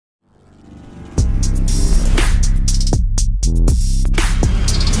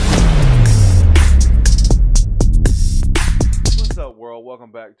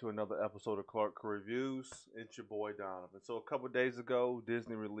welcome back to another episode of Clark Reviews. It's your boy Donovan. So a couple days ago,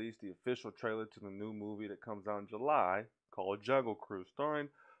 Disney released the official trailer to the new movie that comes out in July called Jungle Cruise, starring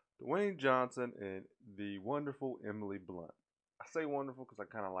Dwayne Johnson and the wonderful Emily Blunt. I say wonderful because I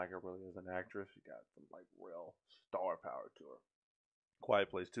kind of like her really as an actress. She got some like real star power to her. Quiet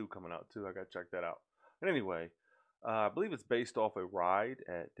Place 2 coming out too. I gotta check that out. But anyway, I believe it's based off a ride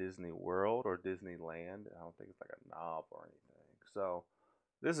at Disney World or Disneyland. I don't think it's like a knob or anything. So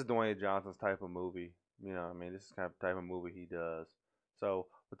this is Dwayne Johnson's type of movie. You know what I mean? This is kind of type of movie he does. So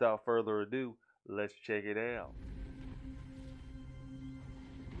without further ado, let's check it out.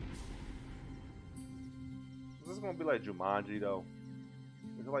 Is this gonna be like Jumanji though?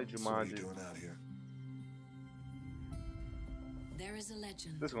 Is it like Jumanji? So what are you doing out here? There is a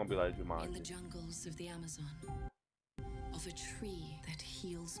legend This is gonna be like Jumanji. in the jungles of the Amazon of a tree that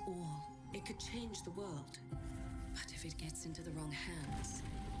heals all. It could change the world, but if it gets into the wrong hands,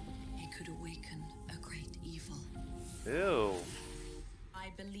 it could awaken a great evil. Ew.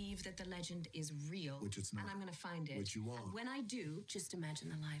 I believe that the legend is real, Which it's not. and I'm gonna find it. Which you won't. And when I do, just imagine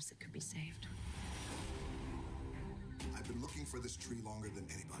the lives that could be saved. I've been looking for this tree longer than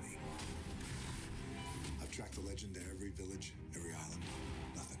anybody. I've tracked the legend to every village, every island.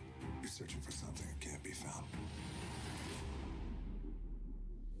 Nothing. You're searching for something that can't be found.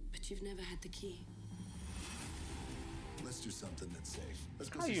 But you've never had the key. Let's do something that's safe. Let's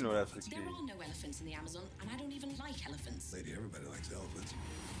go How see you some know that's the elephants. key? There are no elephants in the Amazon, and I don't even like elephants. Lady, everybody likes elephants.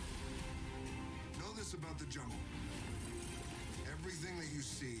 Know this about the jungle. Everything that you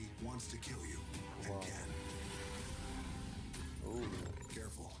see wants to kill you. And Wow. can. Ooh.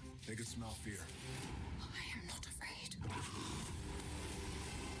 Careful. They can smell fear. I am not afraid.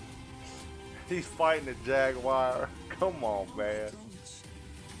 He's fighting a jaguar. Come on, man. Drones.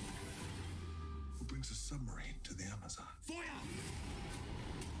 Who brings a submarine to the Amazon? Fire!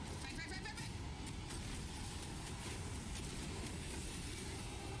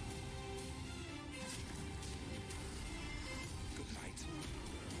 Good night.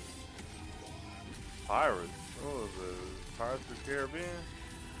 Pirates. What was it? Pirates of the Caribbean?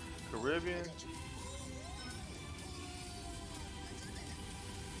 Caribbean?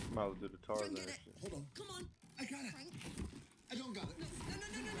 Might as well do the Tarzan Get it. shit. Hold on. Come on. I got it. I don't got it. No.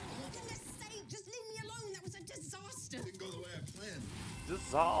 For goodness sake, just leave me alone. That was a disaster. Didn't go the way I planned.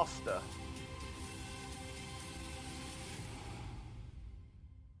 Disaster.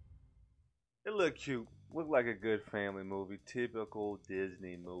 It looked cute. Looked like a good family movie. Typical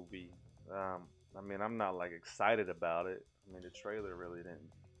Disney movie. I mean, I'm not like excited about it. I mean, the trailer really didn't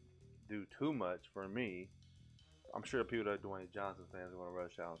do too much for me. I'm sure people that are Dwayne Johnson fans are gonna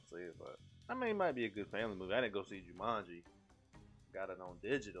rush out and see it, but I mean, it might be a good family movie. I didn't go see Jumanji. Got it on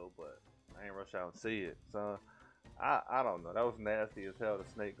digital, but I ain't rush out and see it. So I don't know. That was nasty as hell. The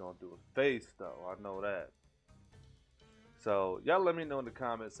snake gonna do his face though. I know that. So y'all let me know in the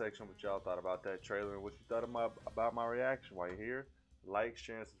comment section what y'all thought about that trailer and what you thought about my reaction. While you're here, like,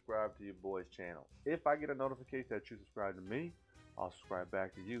 share, and subscribe to your boy's channel. If I get a notification that you subscribe to me, I'll subscribe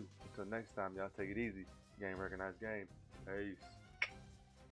back to you. Until next time, y'all take it easy. Game recognized game. Peace.